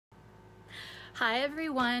Hi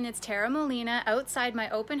everyone, it's Tara Molina outside my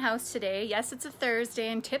open house today. Yes, it's a Thursday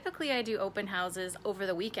and typically I do open houses over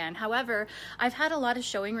the weekend. However, I've had a lot of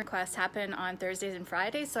showing requests happen on Thursdays and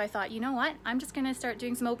Fridays, so I thought, you know what, I'm just gonna start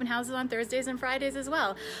doing some open houses on Thursdays and Fridays as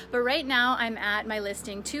well. But right now I'm at my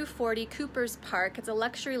listing 240 Cooper's Park. It's a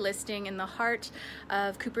luxury listing in the heart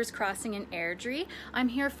of Cooper's Crossing in Airdrie. I'm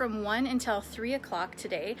here from 1 until 3 o'clock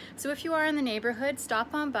today. So if you are in the neighborhood,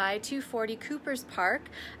 stop on by 240 Cooper's Park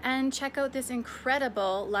and check out this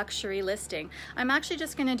incredible luxury listing. I'm actually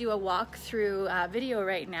just going to do a walkthrough video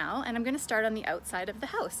right now, and I'm going to start on the outside of the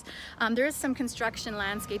house. There is some construction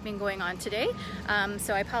landscaping going on today,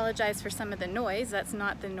 so I apologize for some of the noise. That's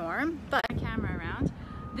not the norm, but camera around.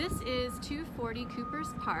 This is 240 Cooper's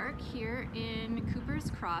Park here in Cooper's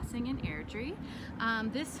Crossing in Airdrie.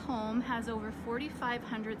 This home has over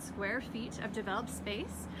 4,500 square feet of developed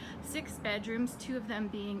space, 6 bedrooms, 2 of them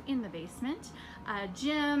being in the basement, a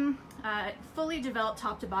gym, fully developed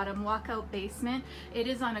top to bottom walkout basement. It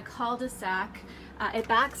is on a cul-de-sac. It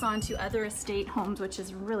backs onto other estate homes, which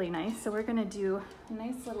is really nice. So we're gonna do a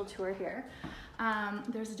nice little tour here.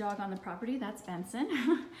 There's a dog on the property, that's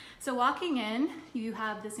Benson. So walking in, you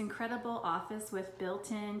have this incredible office with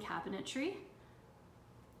built-in cabinetry,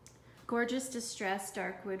 gorgeous distressed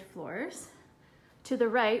dark wood floors. To the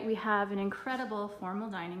right, we have an incredible formal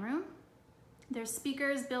dining room. There's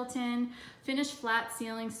speakers built in, finished flat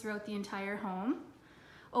ceilings throughout the entire home,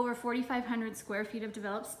 over 4,500 square feet of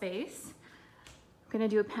developed space. I'm gonna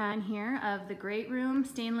do a pan here of the great room,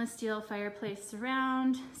 stainless steel fireplace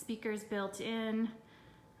surround, speakers built in,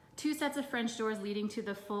 2 sets of French doors leading to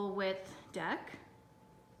the full width deck.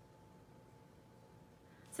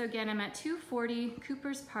 So again, I'm at 240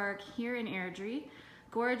 Cooper's Park here in Airdrie.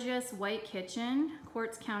 Gorgeous white kitchen,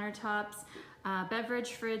 quartz countertops,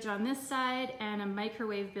 beverage fridge on this side, and a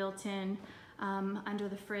microwave built in under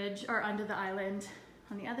the fridge or under the island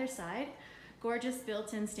on the other side. Gorgeous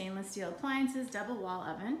built-in stainless steel appliances, double wall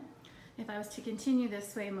oven. If I was to continue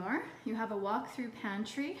this way more, you have a walk-through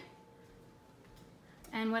pantry.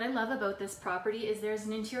 And what I love about this property is there's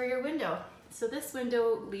an interior window. So this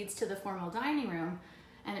window leads to the formal dining room,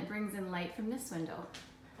 and it brings in light from this window.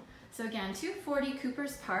 So again, 240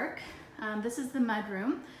 Cooper's Park. This is the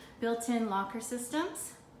mudroom, built-in locker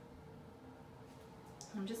systems.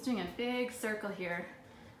 I'm just doing a big circle here.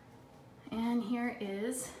 And here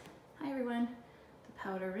is, hi everyone, the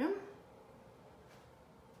powder room.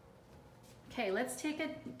 Okay, let's take a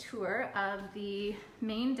tour of the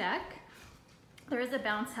main deck. There is a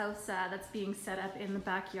bounce house that's being set up in the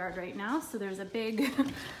backyard right now. So there's a big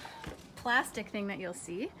plastic thing that you'll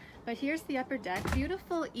see. But here's the upper deck,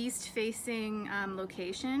 beautiful east-facing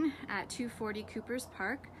location at 240 Cooper's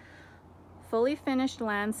Park. Fully finished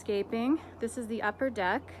landscaping. This is the upper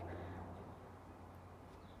deck.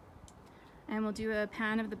 And we'll do a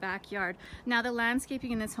pan of the backyard. Now the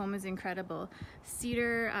landscaping in this home is incredible.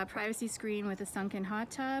 Cedar privacy screen with a sunken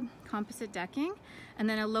hot tub, composite decking, and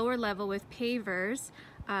then a lower level with pavers,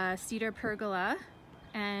 cedar pergola,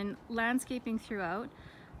 and landscaping throughout.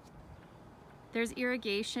 There's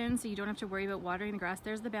irrigation, so you don't have to worry about watering the grass.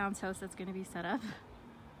 There's the bounce house that's gonna be set up.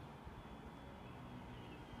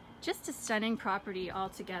 Just a stunning property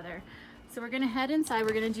altogether. So we're gonna head inside.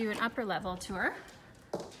 We're gonna do an upper level tour.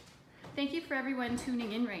 Thank you for everyone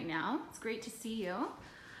tuning in right now. It's great to see you.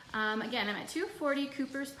 Again, I'm at 240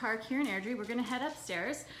 Cooper's Park here in Airdrie. We're gonna head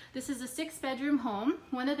upstairs. This is a 6-bedroom home.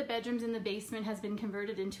 One of the bedrooms in the basement has been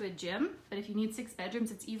converted into a gym, but if you need 6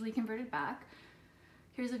 bedrooms, it's easily converted back.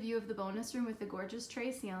 Here's a view of the bonus room with the gorgeous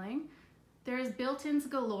tray ceiling. There's built-ins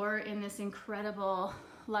galore in this incredible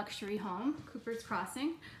luxury home, Cooper's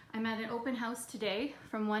Crossing. I'm at an open house today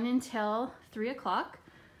from 1 until 3 o'clock.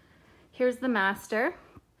 Here's the master.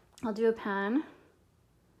 I'll do a pan.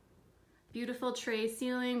 Beautiful tray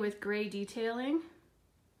ceiling with gray detailing,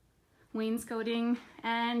 wainscoting,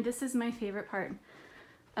 and this is my favorite part,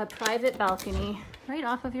 a private balcony right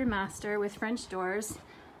off of your master with French doors.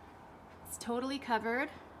 It's totally covered,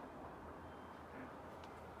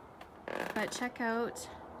 but check out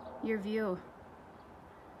your view.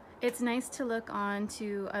 It's nice to look on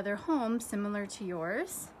to other homes similar to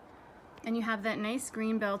yours, and you have that nice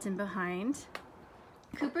green belt in behind.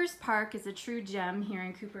 Cooper's Park is a true gem here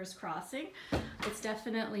in Cooper's Crossing. It's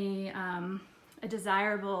definitely a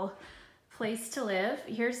desirable place to live.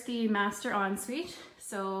 Here's the master ensuite.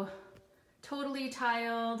 So totally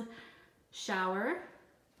tiled shower,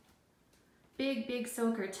 big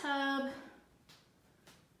soaker tub,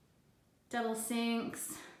 double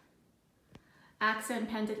sinks, accent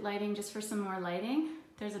pendant lighting just for some more lighting.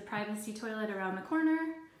 There's a privacy toilet around the corner,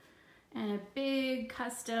 and a big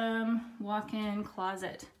custom walk-in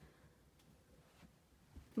closet.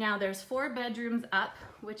 Now there's 4 bedrooms up,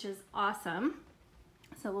 which is awesome.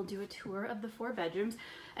 So we'll do a tour of the 4 bedrooms.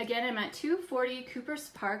 Again, I'm at 240 Coopers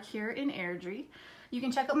Park here in Airdrie. You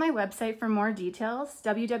can check out my website for more details,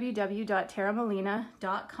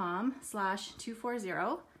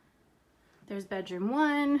 www.terramolina.com/240. There's bedroom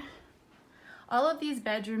 1. All of these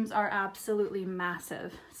bedrooms are absolutely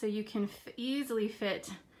massive. So you can easily fit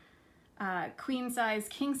queen size,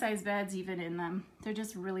 king size beds even in them. They're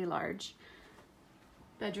just really large.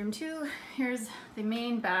 Bedroom 2, here's the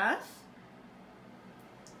main bath.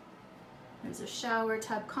 There's a shower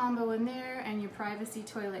tub combo in there and your privacy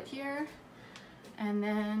toilet here. And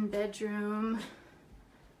then bedroom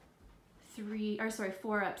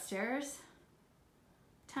 4 upstairs.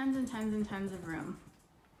 Tons and tons and tons of room.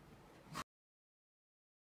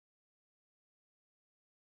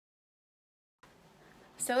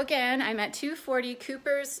 So again, I'm at 240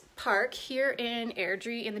 Coopers Park here in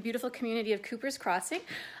Airdrie in the beautiful community of Coopers Crossing.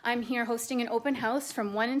 I'm here hosting an open house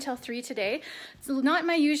from 1 until 3 today. It's not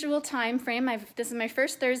my usual time frame. This is my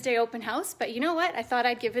first Thursday open house, but you know what? I thought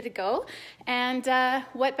I'd give it a go. And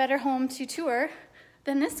what better home to tour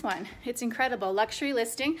than this one? It's incredible. Luxury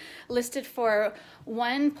listing, listed for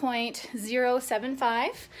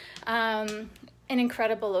 $1.075. An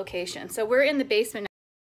incredible location. So we're in the basement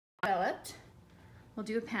now. Developed. We'll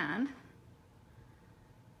do a pan.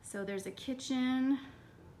 So there's a kitchen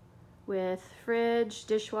with fridge,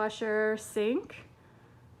 dishwasher, sink,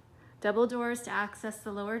 double doors to access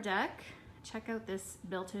the lower deck. Check out this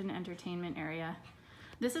built-in entertainment area.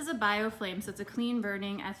 This is a bioflame, so it's a clean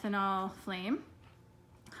burning ethanol flame.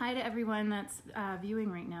 Hi to everyone that's viewing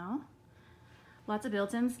right now. Lots of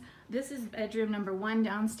built-ins. This is bedroom number 1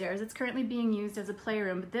 downstairs. It's currently being used as a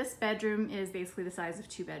playroom, but this bedroom is basically the size of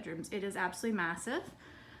 2 bedrooms. It is absolutely massive.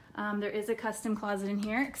 There is a custom closet in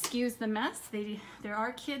here. Excuse the mess. There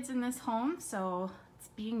are kids in this home, so it's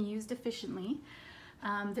being used efficiently.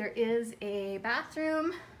 There is a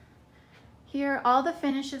bathroom here. All the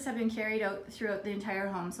finishes have been carried out throughout the entire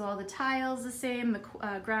home. So all the tiles the same, the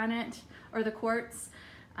granite or the quartz,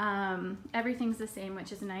 everything's the same,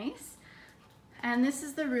 which is nice. And this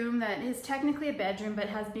is the room that is technically a bedroom but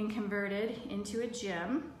has been converted into a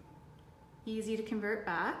gym. Easy to convert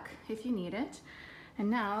back if you need it. And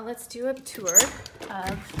now let's do a tour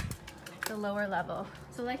of the lower level.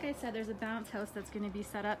 So like I said, there's a bounce house that's going to be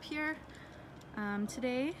set up here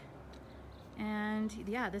today. And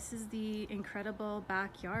yeah, this is the incredible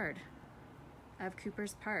backyard of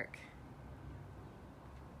Coopers Park.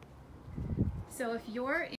 So if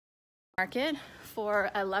you're in the market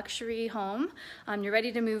for a luxury home, you're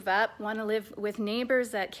ready to move up, want to live with neighbors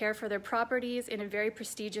that care for their properties in a very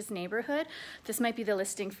prestigious neighborhood, this might be the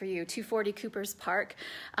listing for you. 240 Coopers Park.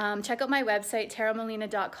 Check out my website,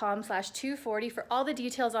 terramolina.com/240 for all the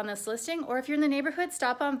details on this listing, or if you're in the neighborhood,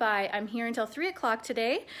 stop on by. I'm here until 3 o'clock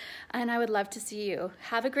today and I would love to see you.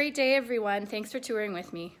 Have a great day, everyone. Thanks for touring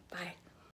with me. Bye.